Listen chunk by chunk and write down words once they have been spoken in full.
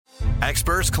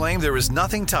Experts claim there is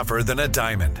nothing tougher than a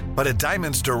diamond. But at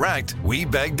Diamonds Direct, we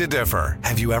beg to differ.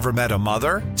 Have you ever met a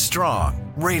mother?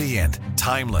 Strong, radiant,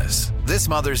 timeless. This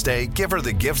Mother's Day, give her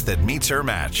the gift that meets her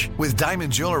match. With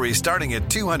diamond jewelry starting at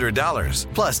 $200.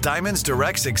 Plus Diamonds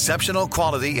Direct's exceptional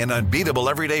quality and unbeatable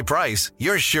everyday price,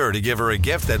 you're sure to give her a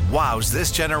gift that wows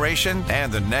this generation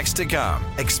and the next to come.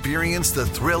 Experience the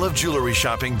thrill of jewelry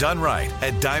shopping done right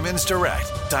at Diamonds Direct.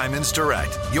 Diamonds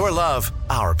Direct. Your love,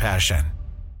 our passion.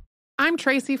 I'm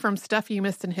Tracy from Stuff You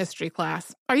Missed in History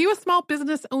class. Are you a small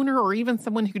business owner or even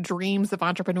someone who dreams of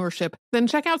entrepreneurship? Then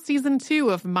check out Season 2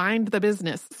 of Mind the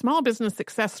Business, Small Business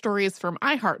Success Stories from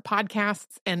iHeart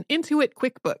Podcasts and Intuit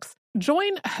QuickBooks.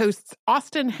 Join hosts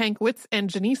Austin Hankwitz and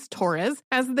Janice Torres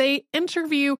as they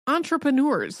interview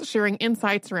entrepreneurs sharing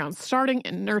insights around starting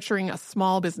and nurturing a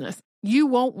small business. You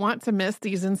won't want to miss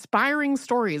these inspiring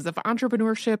stories of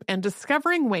entrepreneurship and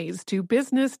discovering ways to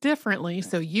business differently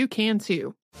so you can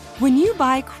too. When you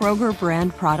buy Kroger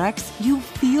brand products, you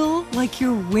feel like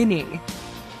you're winning.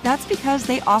 That's because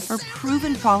they offer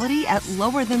proven quality at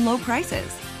lower than low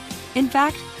prices. In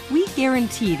fact, we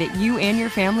guarantee that you and your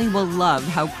family will love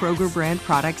how Kroger brand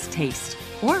products taste,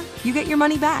 or you get your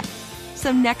money back.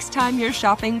 So next time you're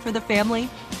shopping for the family,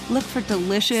 look for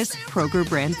delicious Kroger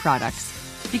brand products,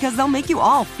 because they'll make you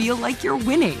all feel like you're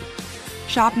winning.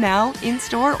 Shop now,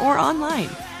 in-store, or online.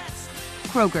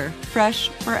 Kroger, fresh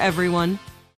for everyone.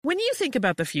 When you think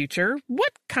about the future,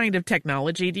 what kind of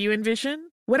technology do you envision?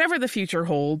 Whatever the future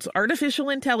holds, artificial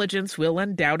intelligence will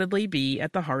undoubtedly be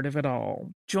at the heart of it all.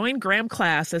 Join Graham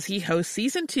Class as he hosts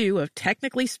Season 2 of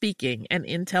Technically Speaking, an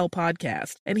Intel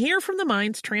podcast, and hear from the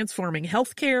minds transforming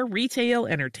healthcare, retail,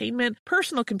 entertainment,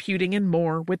 personal computing, and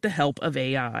more with the help of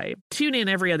AI. Tune in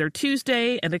every other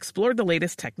Tuesday and explore the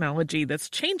latest technology that's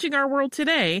changing our world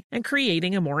today and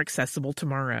creating a more accessible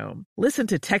tomorrow. Listen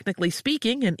to Technically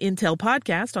Speaking, an Intel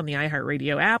podcast on the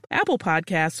iHeartRadio app, Apple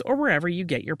Podcasts, or wherever you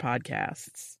get your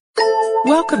podcasts.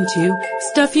 Welcome to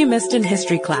Stuff You Missed in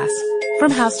History Class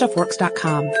from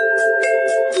HowStuffWorks.com.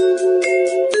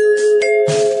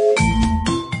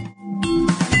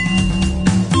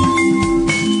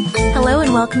 Hello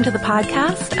and welcome to the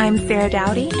podcast. I'm Sarah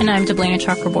Dowdy. And I'm Deblina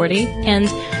Chakraborty. And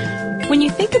when you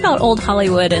think about old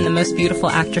Hollywood and the most beautiful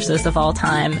actresses of all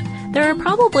time, there are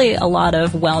probably a lot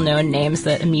of well-known names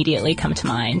that immediately come to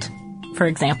mind. For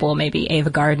example, maybe Ava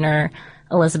Gardner,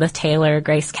 Elizabeth Taylor,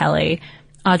 Grace Kelly.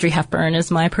 Audrey Hepburn is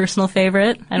my personal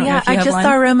favorite. I don't know if you have one. Yeah, I just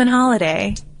saw Roman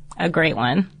Holiday. A great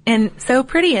one. And so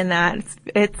pretty in that.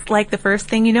 It's like the first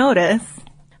thing you notice.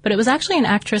 But it was actually an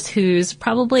actress who's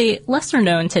probably lesser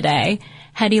known today,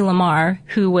 Hedy Lamarr,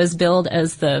 who was billed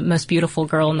as the most beautiful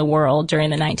girl in the world during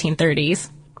the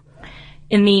 1930s.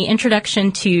 In the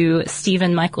introduction to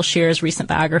Stephen Michael Shear's recent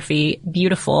biography,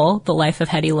 Beautiful, The Life of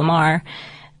Hedy Lamarr,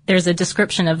 there's a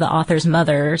description of the author's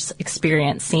mother's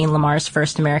experience seeing Lamarr's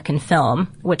first American film,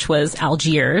 which was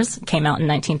Algiers, came out in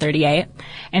 1938.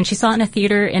 And she saw it in a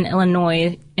theater in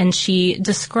Illinois, and she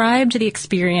described the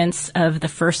experience of the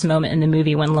first moment in the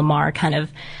movie when Lamarr kind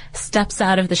of steps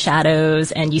out of the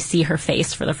shadows and you see her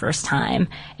face for the first time.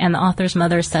 And the author's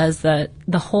mother says that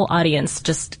the whole audience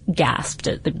just gasped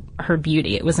at her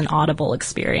beauty. It was an audible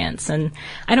experience. And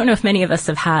I don't know if many of us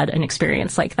have had an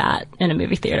experience like that in a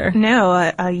movie theater.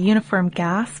 No, a uniform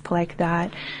gasp like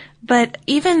that. But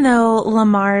even though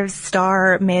Lamarr's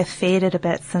star may have faded a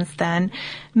bit since then,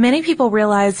 many people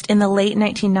realized in the late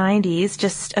 1990s,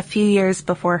 just a few years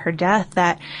before her death,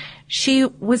 that she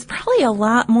was probably a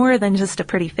lot more than just a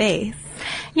pretty face.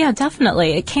 Yeah,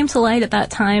 definitely. It came to light at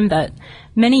that time that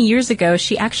many years ago,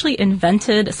 she actually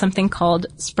invented something called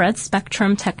spread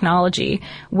spectrum technology,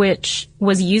 which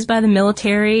was used by the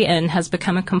military and has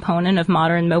become a component of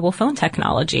modern mobile phone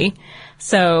technology.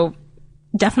 So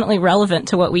definitely relevant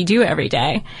to what we do every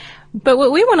day. But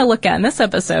what we want to look at in this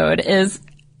episode is,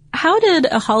 how did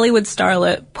a Hollywood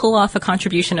starlet pull off a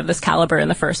contribution of this caliber in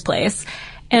the first place?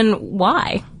 And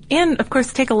why? And, of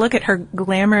course, take a look at her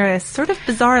glamorous, sort of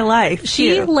bizarre life.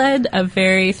 She led a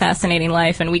very fascinating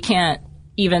life, and we can't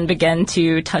even begin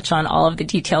to touch on all of the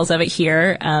details of it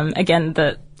here. Again,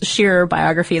 the Shearer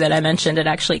biography that I mentioned, it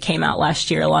actually came out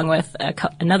last year along with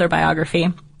another biography.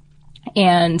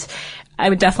 And I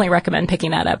would definitely recommend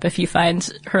picking that up if you find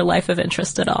her life of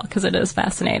interest at all, because it is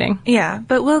fascinating. Yeah,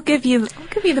 but we'll give you the basic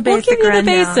rundown. We'll give you the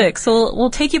basics.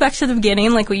 We'll take you back to the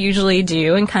beginning like we usually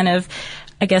do and kind of,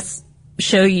 I guess,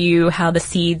 show you how the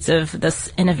seeds of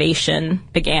this innovation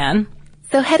began.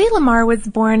 So Hedy Lamarr was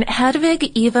born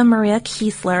Hedwig Eva Maria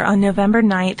Kiesler on November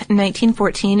 9th,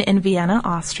 1914 in Vienna,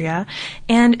 Austria.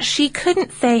 And she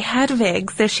couldn't say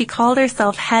Hedwig, so she called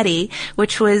herself Hedy,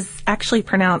 which was actually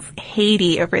pronounced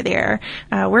Haiti over there.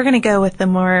 We're going to go with the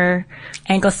more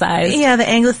anglicized. Yeah, the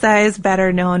anglicized,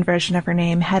 better known version of her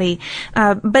name, Hedy.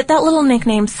 But that little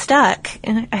nickname stuck.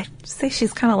 And I say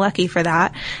she's kind of lucky for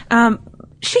that.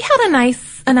 She had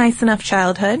a nice enough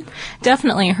childhood.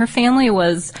 Definitely. Her family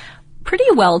was pretty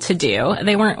well-to-do.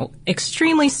 They weren't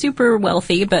extremely super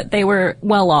wealthy, but they were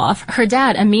well off. Her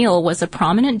dad, Emil, was a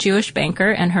prominent Jewish banker,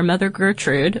 and her mother,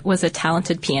 Gertrude, was a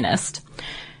talented pianist.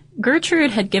 Gertrude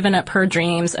had given up her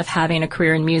dreams of having a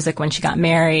career in music when she got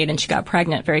married, and she got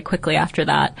pregnant very quickly after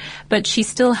that. But she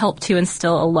still helped to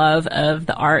instill a love of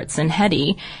the arts in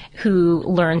Hedy, who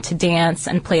learned to dance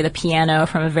and play the piano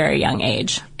from a very young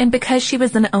age. And because she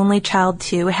was an only child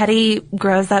too, Hedy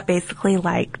grows up basically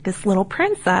like this little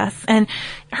princess. And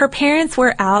her parents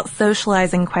were out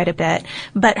socializing quite a bit,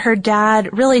 but her dad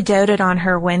really doted on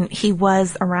her when he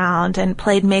was around and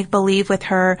played make-believe with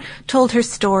her, told her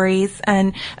stories,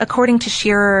 and according to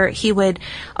Shearer, he would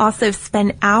also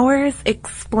spend hours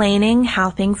explaining how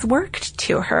things worked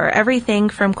to her. Everything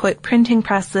from, quote, printing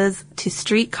presses to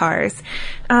streetcars.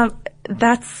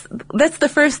 That's the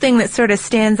first thing that sort of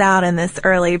stands out in this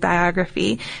early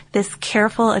biography, this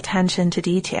careful attention to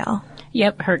detail.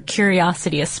 Yep, her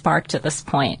curiosity is sparked at this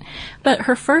point. But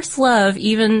her first love,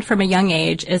 even from a young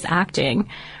age, is acting.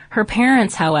 Her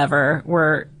parents, however,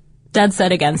 were dead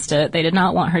set against it. They did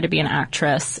not want her to be an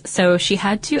actress. So she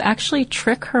had to actually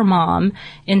trick her mom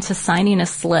into signing a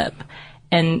slip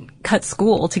and cut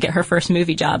school to get her first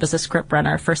movie job as a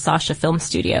scriptrunner for Sasha Film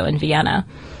Studio in Vienna.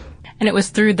 And it was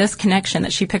through this connection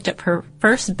that she picked up her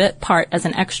first bit part as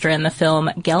an extra in the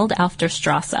film Geld auf der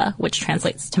Straße, which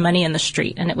translates to Money in the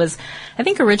Street. And it was, I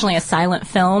think, originally a silent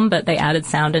film, but they added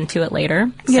sound into it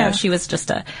later. So she was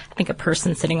just a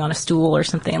person sitting on a stool or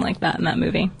something like that in that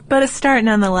movie. But a start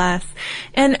nonetheless.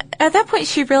 And at that point,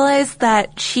 she realized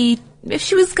that if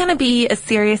she was going to be a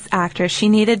serious actress, she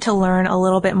needed to learn a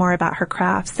little bit more about her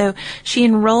craft. So she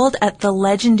enrolled at the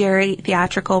legendary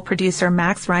theatrical producer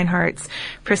Max Reinhardt's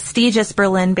prestigious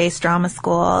Berlin-based drama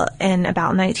school in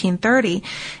about 1930.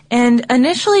 And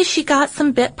initially she got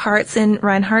some bit parts in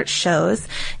Reinhardt's shows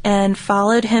and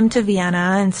followed him to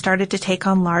Vienna and started to take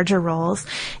on larger roles.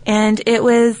 And it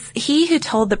was he who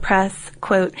told the press,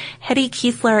 quote, Hedy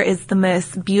Kiesler is the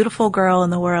most beautiful girl in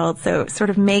the world. So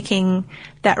sort of making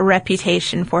that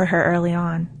reputation for her early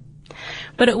on.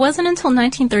 But it wasn't until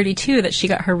 1932 that she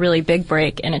got her really big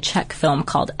break in a Czech film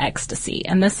called Ecstasy.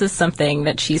 And this is something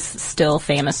that she's still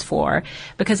famous for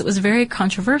because it was very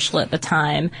controversial at the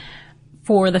time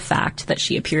for the fact that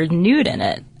she appeared nude in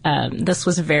it. This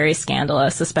was very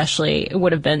scandalous, especially it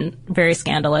would have been very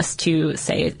scandalous to,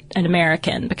 say, an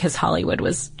American because Hollywood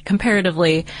was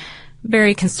comparatively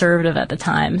very conservative at the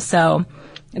time. So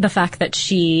the fact that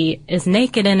she is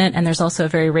naked in it and there's also a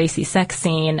very racy sex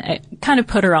scene, it kind of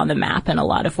put her on the map in a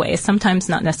lot of ways, sometimes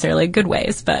not necessarily good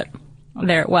ways, but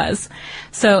there it was.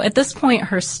 So at this point,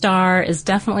 her star is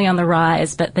definitely on the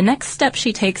rise, but the next step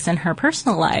she takes in her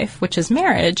personal life, which is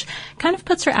marriage, kind of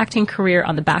puts her acting career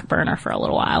on the back burner for a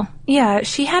little while. Yeah,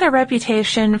 she had a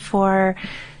reputation for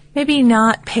maybe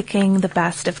not picking the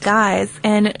best of guys,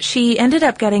 and she ended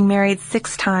up getting married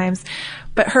 6 times.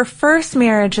 But her first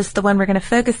marriage is the one we're going to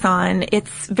focus on.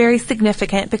 It's very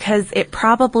significant because it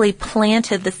probably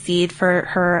planted the seed for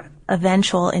her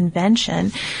eventual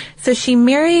invention. So she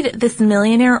married this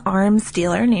millionaire arms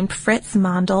dealer named Fritz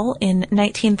Mandl in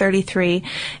 1933.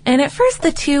 And at first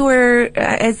the two were,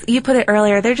 as you put it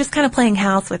earlier, they're just kind of playing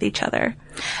house with each other.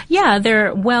 Yeah,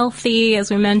 they're wealthy,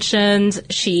 as we mentioned.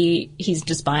 He's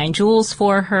just buying jewels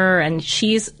for her, and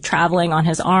she's traveling on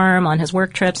his arm, on his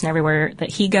work trips and everywhere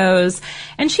that he goes.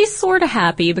 And she's sort of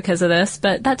happy because of this,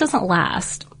 but that doesn't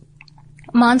last.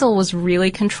 Mandl was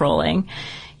really controlling.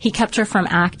 He kept her from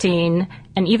acting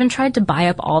and even tried to buy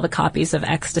up all the copies of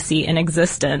Ecstasy in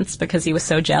existence because he was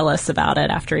so jealous about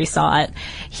it after he saw it.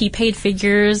 He paid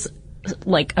figures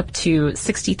like up to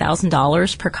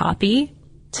 $60,000 per copy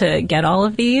to get all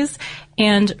of these.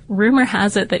 And rumor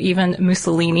has it that even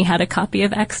Mussolini had a copy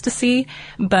of Ecstasy,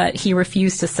 but he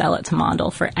refused to sell it to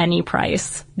Mandl for any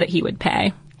price that he would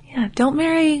pay. Yeah, don't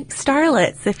marry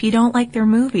starlets if you don't like their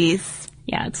movies.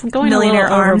 Yeah, it's going millionaire a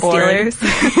little arms overboard.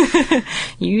 dealers.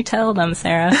 You tell them,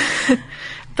 Sarah.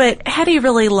 But Hetty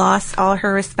really lost all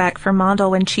her respect for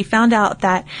Mondel when she found out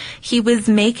that he was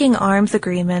making arms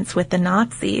agreements with the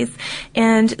Nazis.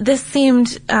 And this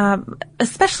seemed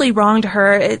especially wrong to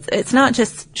her. It's not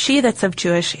just she that's of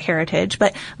Jewish heritage,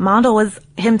 but Mondel was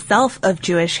himself of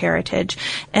Jewish heritage.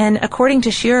 And according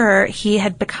to Shearer, he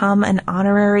had become an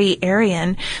honorary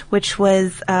Aryan, which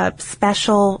was a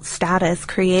special status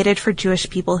created for Jewish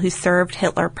people who served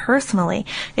Hitler personally.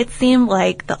 It seemed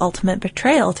like the ultimate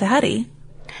betrayal to Hetty.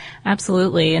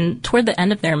 Absolutely. And toward the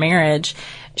end of their marriage,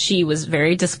 she was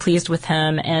very displeased with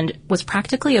him and was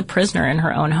practically a prisoner in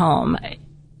her own home.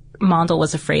 Mondel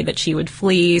was afraid that she would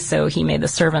flee, so he made the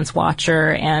servants watch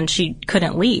her, and she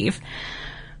couldn't leave.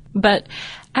 But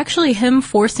actually him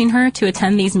forcing her to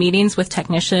attend these meetings with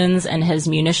technicians and his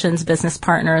munitions business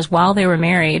partners while they were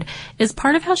married is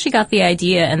part of how she got the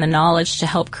idea and the knowledge to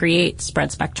help create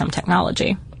spread-spectrum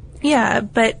technology. Yeah,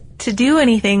 but to do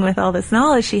anything with all this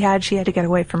knowledge she had to get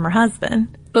away from her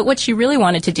husband. But what she really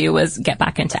wanted to do was get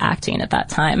back into acting at that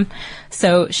time.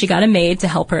 So she got a maid to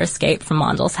help her escape from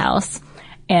Mondel's house.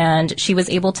 And she was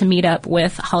able to meet up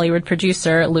with Hollywood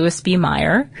producer Louis B.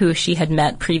 Mayer, who she had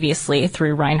met previously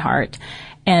through Reinhardt.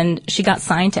 And she got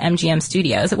signed to MGM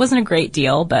Studios. It wasn't a great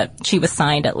deal, but she was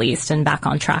signed at least and back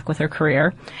on track with her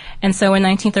career. And so in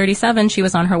 1937, she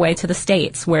was on her way to the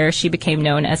States, where she became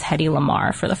known as Hedy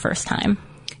Lamarr for the first time.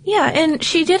 Yeah, and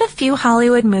she did a few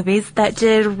Hollywood movies that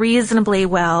did reasonably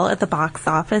well at the box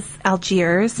office.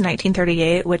 Algiers,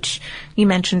 1938, which you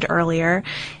mentioned earlier.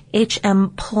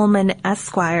 H.M. Pullman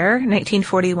Esquire,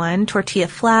 1941. Tortilla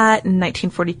Flat in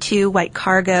 1942. White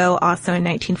Cargo, also in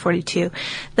 1942.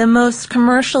 The most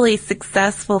commercially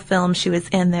successful film she was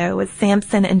in, though, was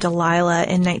Samson and Delilah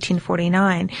in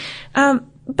 1949.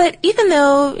 But even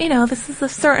though, this is a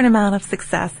certain amount of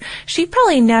success, she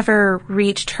probably never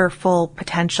reached her full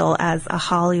potential as a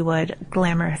Hollywood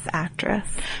glamorous actress.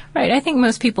 Right. I think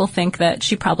most people think that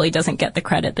she probably doesn't get the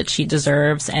credit that she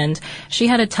deserves, and she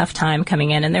had a tough time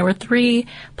coming in, and there were three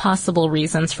possible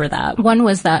reasons for that. One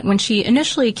was that when she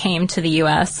initially came to the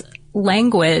U.S.,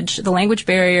 the language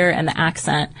barrier and the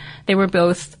accent, they were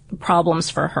both problems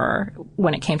for her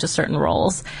when it came to certain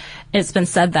roles. It's been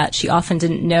said that she often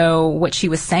didn't know what she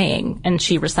was saying, and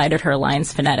she recited her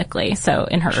lines phonetically. So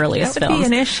in her earliest films, that would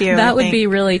be an issue. That would be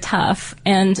really tough.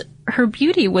 And her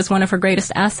beauty was one of her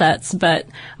greatest assets, but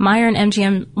Mayer and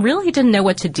MGM really didn't know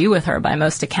what to do with her by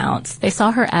most accounts. They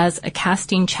saw her as a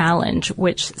casting challenge,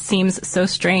 which seems so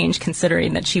strange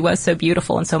considering that she was so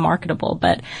beautiful and so marketable,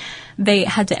 but they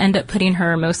had to end up putting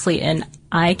her mostly in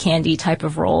eye candy type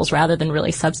of roles rather than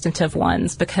really substantive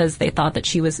ones because they thought that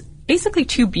she was basically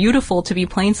too beautiful to be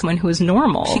playing someone who was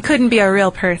normal. She couldn't be a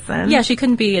real person. Yeah, she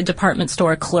couldn't be a department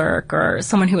store clerk or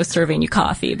someone who was serving you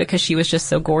coffee because she was just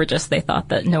so gorgeous they thought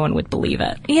that no one would believe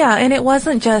it. Yeah, and it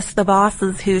wasn't just the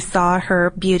bosses who saw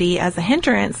her beauty as a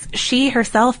hindrance. She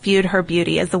herself viewed her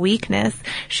beauty as a weakness.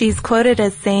 She's quoted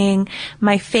as saying,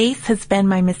 "My face has been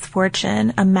my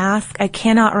misfortune, a mask I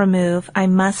cannot remove. I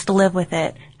must live with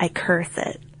it. I curse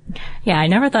it." Yeah, I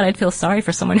never thought I'd feel sorry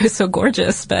for someone who's so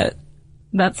gorgeous, but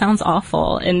that sounds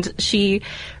awful. And she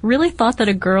really thought that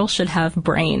a girl should have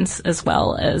brains as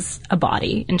well as a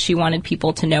body, and she wanted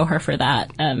people to know her for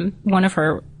that. One of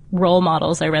her role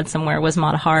models I read somewhere was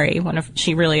Mata Hari.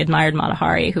 She really admired Mata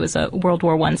Hari, who was a World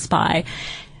War I spy.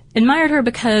 Admired her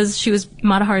because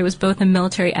Mata Hari was both a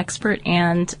military expert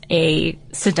and a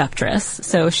seductress,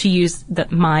 so she used the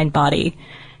mind-body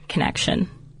connection.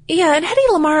 Yeah, and Hedy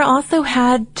Lamarr also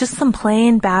had just some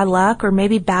plain bad luck or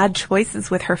maybe bad choices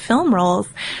with her film roles.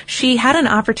 She had an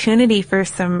opportunity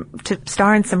to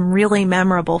star in some really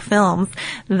memorable films.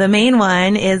 The main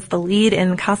one is the lead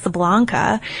in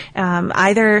Casablanca.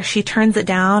 Either she turns it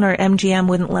down or MGM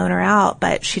wouldn't loan her out,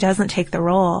 but she doesn't take the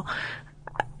role.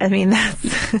 I mean,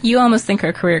 that's... You almost think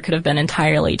her career could have been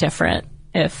entirely different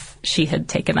if she had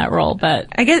taken that role, but...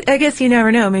 I guess you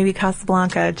never know. Maybe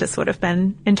Casablanca just would have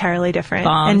been entirely different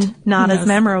and not as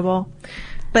memorable.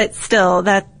 But still,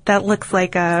 that looks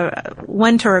like a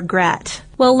one to regret.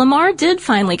 Well, Lamarr did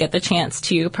finally get the chance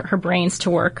to put her brains to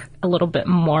work a little bit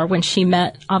more when she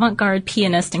met avant-garde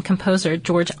pianist and composer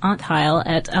George Antheil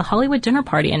at a Hollywood dinner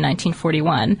party in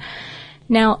 1941.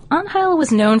 Now, Antheil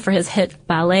was known for his hit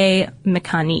Ballet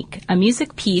Mécanique, a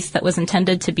music piece that was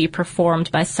intended to be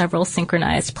performed by several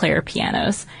synchronized player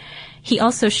pianos. He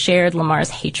also shared Lamarr's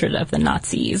hatred of the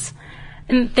Nazis.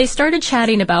 And they started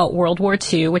chatting about World War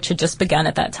II, which had just begun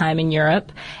at that time in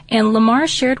Europe, and Lamarr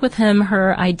shared with him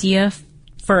her idea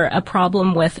for a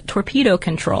problem with torpedo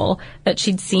control that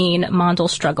she'd seen Mondel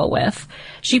struggle with.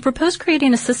 She proposed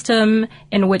creating a system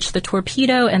in which the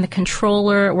torpedo and the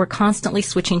controller were constantly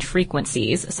switching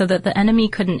frequencies so that the enemy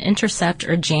couldn't intercept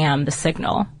or jam the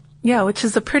signal. Yeah, which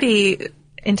is a pretty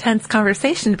intense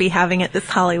conversation to be having at this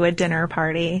Hollywood dinner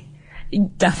party.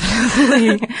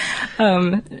 Definitely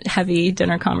heavy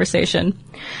dinner conversation.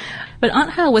 But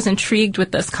Aunt Heil was intrigued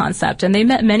with this concept, and they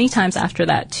met many times after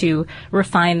that to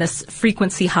refine this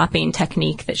frequency hopping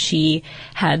technique that she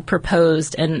had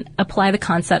proposed and apply the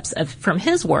concepts from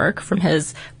his work, from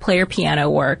his player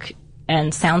piano work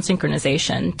and sound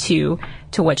synchronization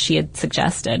to what she had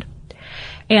suggested.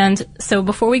 And so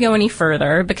before we go any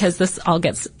further, because this all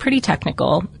gets pretty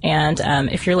technical, and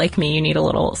if you're like me, you need a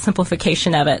little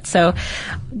simplification of it. So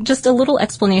just a little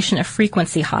explanation of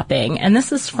frequency hopping. And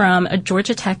this is from a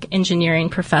Georgia Tech engineering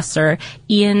professor,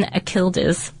 Ian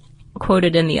Achildes,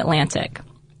 quoted in The Atlantic.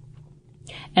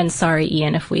 And sorry,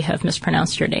 Ian, if we have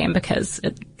mispronounced your name, because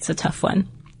it's a tough one.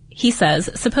 He says,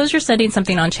 suppose you're sending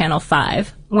something on channel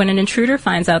 5. When an intruder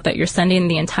finds out that you're sending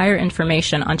the entire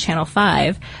information on channel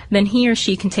 5, then he or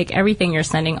she can take everything you're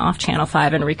sending off channel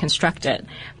 5 and reconstruct it.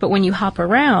 But when you hop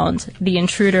around, the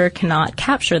intruder cannot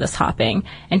capture this hopping,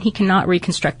 and he cannot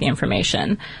reconstruct the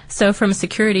information. So from a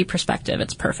security perspective,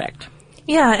 it's perfect.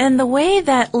 Yeah, and the way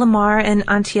that Lamar and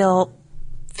Antheil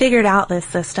figured out this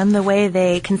system, the way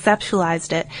they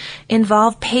conceptualized it,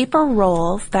 involved paper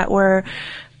rolls that were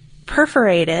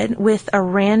perforated with a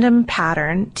random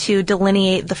pattern to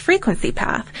delineate the frequency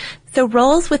path. So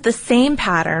rolls with the same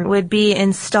pattern would be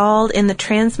installed in the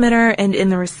transmitter and in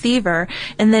the receiver,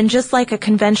 and then just like a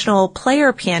conventional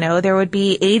player piano, there would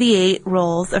be 88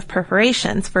 rolls of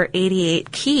perforations for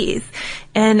 88 keys.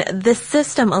 And this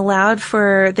system allowed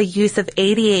for the use of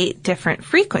 88 different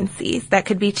frequencies that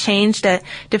could be changed at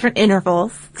different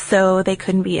intervals so they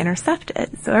couldn't be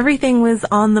intercepted. So everything was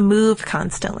on the move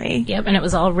constantly. Yep, and it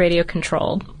was all radio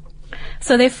controlled.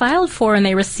 So they filed for and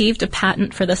they received a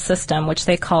patent for the system, which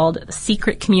they called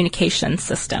Secret Communication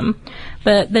System.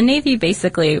 But the Navy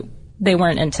basically, they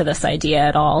weren't into this idea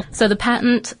at all. So the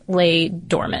patent lay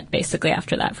dormant basically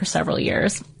after that for several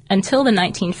years until the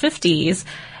 1950s.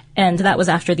 And that was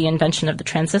after the invention of the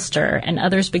transistor, and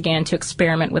others began to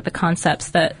experiment with the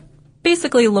concepts that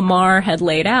basically Lamar had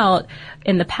laid out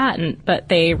in the patent, but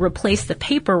they replaced the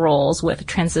paper rolls with a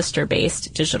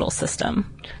transistor-based digital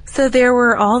system. So there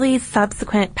were all these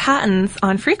subsequent patents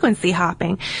on frequency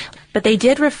hopping, but they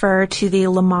did refer to the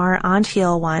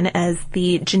Lamar-Antheil one as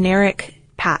the generic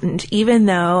patent, even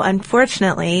though,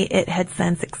 unfortunately, it had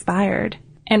since expired.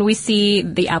 And we see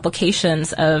the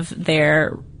applications of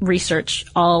their research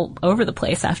all over the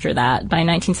place after that. By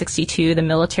 1962, the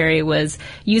military was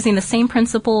using the same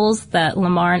principles that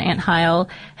Lamar and Aunt Heil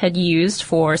had used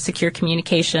for secure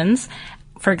communications.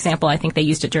 For example, I think they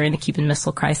used it during the Cuban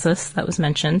Missile Crisis that was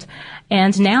mentioned.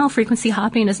 And now frequency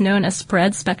hopping is known as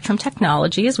spread spectrum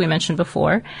technology, as we mentioned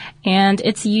before. And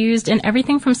it's used in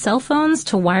everything from cell phones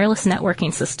to wireless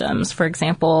networking systems. For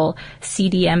example,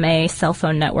 CDMA cell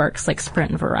phone networks like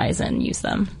Sprint and Verizon use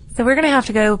them. So we're going to have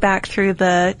to go back through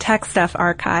the Tech Stuff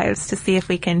archives to see if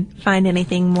we can find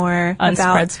anything more on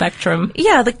about spread spectrum.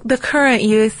 Yeah, the current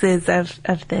uses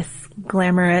of this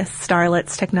glamorous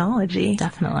starlet's technology.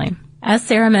 Definitely. As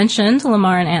Sarah mentioned,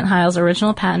 Lamar and Aunt Heil's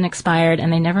original patent expired,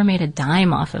 and they never made a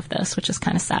dime off of this, which is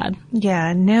kind of sad.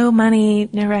 Yeah, no money,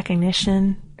 no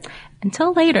recognition.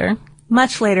 Until later.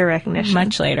 Much later recognition.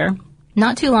 Much later.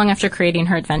 Not too long after creating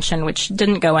her invention, which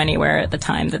didn't go anywhere at the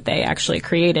time that they actually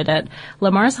created it,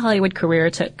 Lamar's Hollywood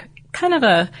career took kind of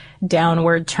a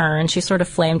downward turn. She sort of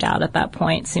flamed out at that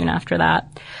point soon after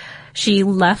that. She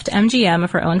left MGM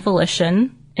of her own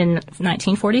volition in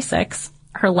 1946.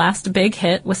 Her last big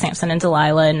hit was Samson and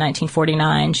Delilah in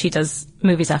 1949. She does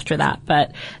movies after that,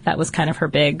 but that was kind of her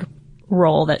big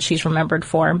role that she's remembered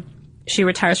for. She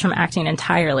retires from acting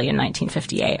entirely in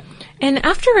 1958. And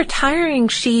after retiring,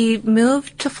 she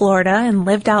moved to Florida and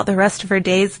lived out the rest of her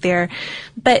days there.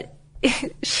 But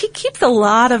she keeps a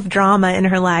lot of drama in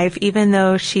her life, even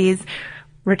though she's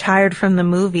retired from the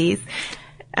movies.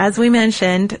 As we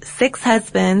mentioned, 6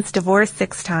 husbands, divorced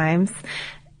 6 times.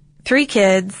 3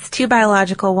 kids, 2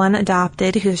 biological, 1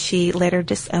 adopted, who she later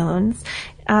disowns.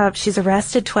 She's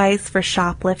arrested twice for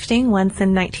shoplifting, once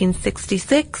in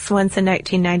 1966, once in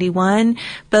 1991.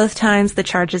 Both times the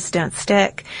charges don't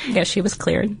stick. Yeah, she was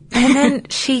cleared. And then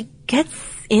she gets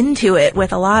into it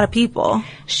with a lot of people.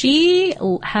 She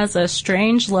has a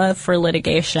strange love for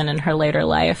litigation in her later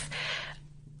life.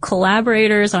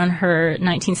 Collaborators on her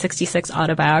 1966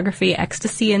 autobiography,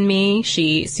 Ecstasy and Me,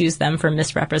 she sues them for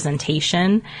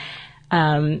misrepresentation.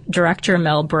 Director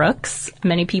Mel Brooks.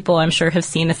 Many people, I'm sure, have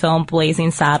seen the film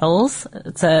Blazing Saddles.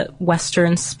 It's a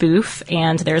Western spoof,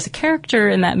 and there's a character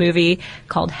in that movie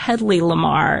called Hedley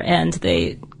Lamar, and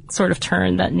they sort of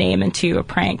turned that name into a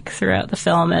prank throughout the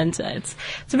film, and it's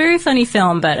a very funny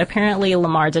film, but apparently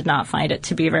Lamar did not find it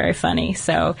to be very funny,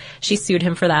 so she sued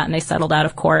him for that, and they settled out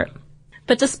of court.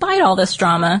 But despite all this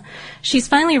drama, she's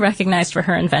finally recognized for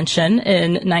her invention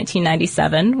in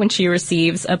 1997 when she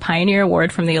receives a Pioneer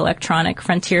Award from the Electronic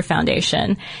Frontier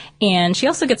Foundation. And she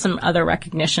also gets some other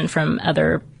recognition from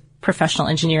other professional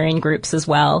engineering groups as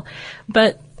well.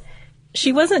 But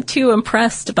she wasn't too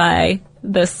impressed by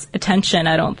this attention,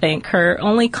 I don't think. Her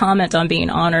only comment on being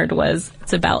honored was,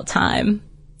 "It's about time."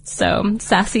 So,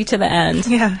 sassy to the end.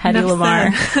 Yeah, Hedy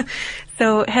Lamarr.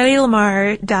 So Hedy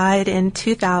Lamarr died in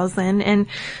 2000, and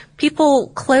people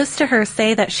close to her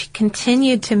say that she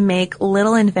continued to make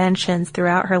little inventions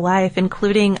throughout her life,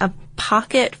 including a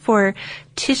pocket for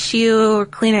tissue or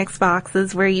Kleenex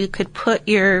boxes where you could put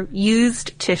your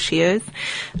used tissues.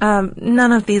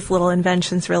 None of these little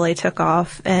inventions really took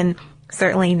off, and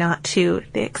certainly not to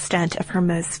the extent of her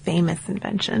most famous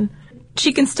invention.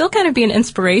 She can still kind of be an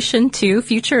inspiration to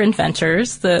future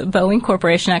inventors. The Boeing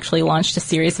Corporation actually launched a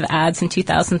series of ads in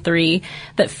 2003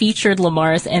 that featured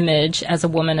Lamar's image as a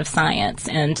woman of science,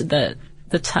 and the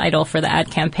title for the ad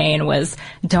campaign was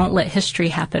 "Don't Let History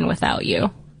Happen Without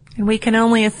You." And we can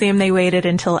only assume they waited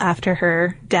until after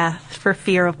her death for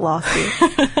fear of lawsuits.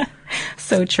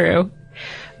 So true.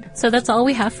 So that's all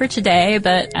we have for today,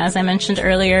 but as I mentioned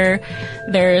earlier,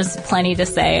 there's plenty to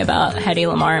say about Hedy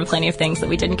Lamarr and plenty of things that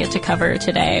we didn't get to cover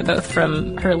today, both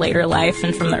from her later life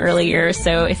and from the early years.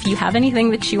 So if you have anything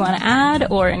that you want to add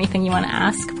or anything you want to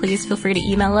ask, please feel free to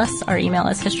email us. Our email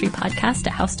is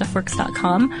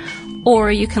historypodcast@howstuffworks.com, or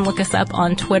you can look us up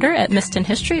on Twitter at Missed in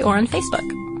History or on Facebook.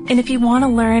 And if you want to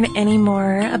learn any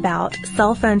more about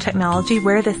cell phone technology,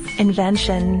 where this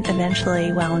invention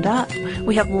eventually wound up,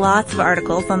 we have lots of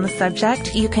articles on the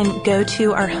subject. You can go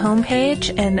to our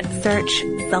homepage and search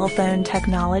cell phone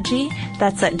technology.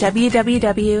 That's at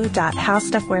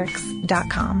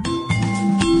www.howstuffworks.com.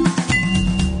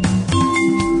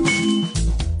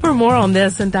 For more on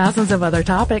this and thousands of other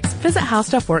topics, visit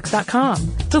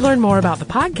howstuffworks.com. To learn more about the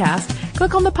podcast,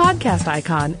 click on the podcast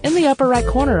icon in the upper right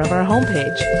corner of our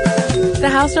homepage. The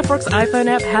How Stuff Works iPhone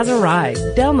app has arrived.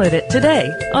 Download it today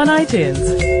on iTunes.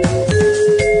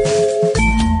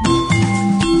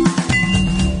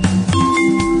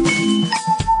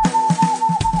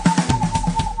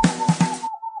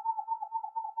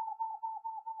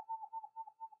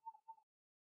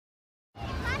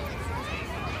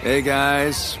 Hey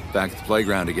guys, back at the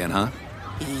playground again, huh?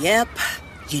 Yep.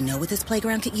 You know what this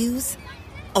playground could use?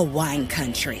 A wine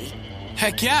country.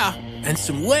 Heck yeah, and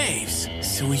some waves,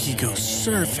 so we could go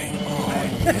surfing.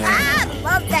 Oh, yeah.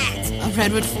 Love that. A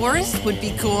redwood forest would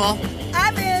be cool.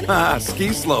 I'm in.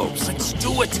 Ski slopes. Let's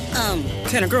do it.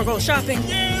 Can a girl go shopping?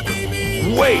 Yeah,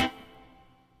 baby. Wait!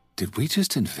 Did we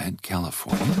just invent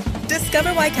California?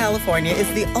 Discover why California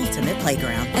is the ultimate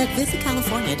playground at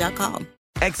visitcalifornia.com.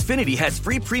 Xfinity has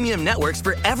free premium networks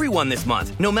for everyone this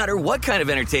month, no matter what kind of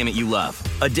entertainment you love.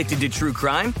 Addicted to true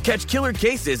crime? Catch killer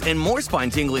cases and more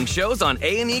spine-tingling shows on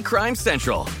A&E Crime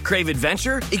Central. Crave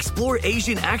adventure? Explore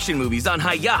Asian action movies on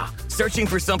Hi-Ya. Searching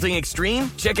for something extreme?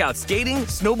 Check out skating,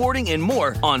 snowboarding, and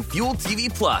more on Fuel TV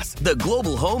Plus, the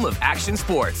global home of action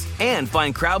sports. And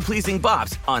find crowd-pleasing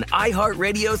bops on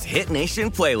iHeartRadio's Hit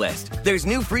Nation playlist. There's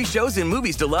new free shows and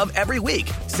movies to love every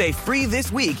week. Say free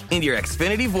this week in your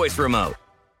Xfinity voice remote.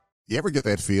 You ever get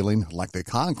that feeling like the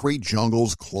concrete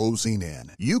jungle's closing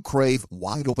in? You crave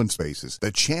wide open spaces,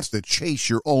 the chance to chase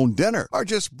your own dinner, or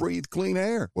just breathe clean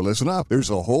air. Well, listen up. There's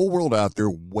a whole world out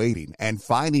there waiting, and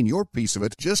finding your piece of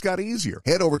it just got easier.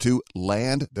 Head over to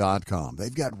Land.com.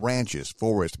 They've got ranches,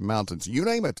 forests, mountains, you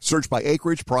name it. Search by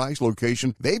acreage, price,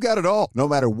 location. They've got it all. No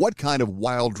matter what kind of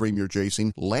wild dream you're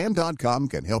chasing, Land.com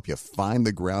can help you find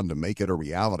the ground to make it a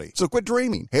reality. So quit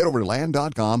dreaming. Head over to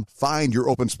Land.com, find your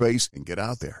open space, and get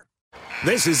out there.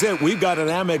 This is it. We've got an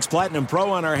Amex Platinum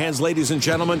Pro on our hands, ladies and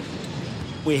gentlemen.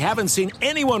 We haven't seen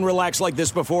anyone relax like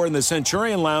this before in the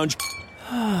Centurion Lounge.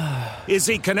 Is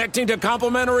he connecting to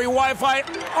complimentary Wi-Fi?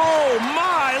 Oh,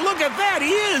 my! Look at that!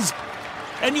 He is!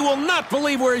 And you will not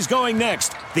believe where he's going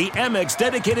next. The Amex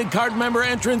dedicated card member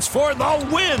entrance for the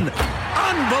win!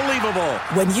 Unbelievable!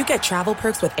 When you get travel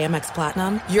perks with Amex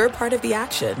Platinum, you're part of the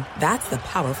action. That's the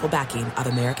powerful backing of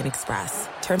American Express.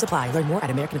 Terms apply. Learn more at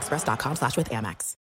americanexpress.com/withAmex.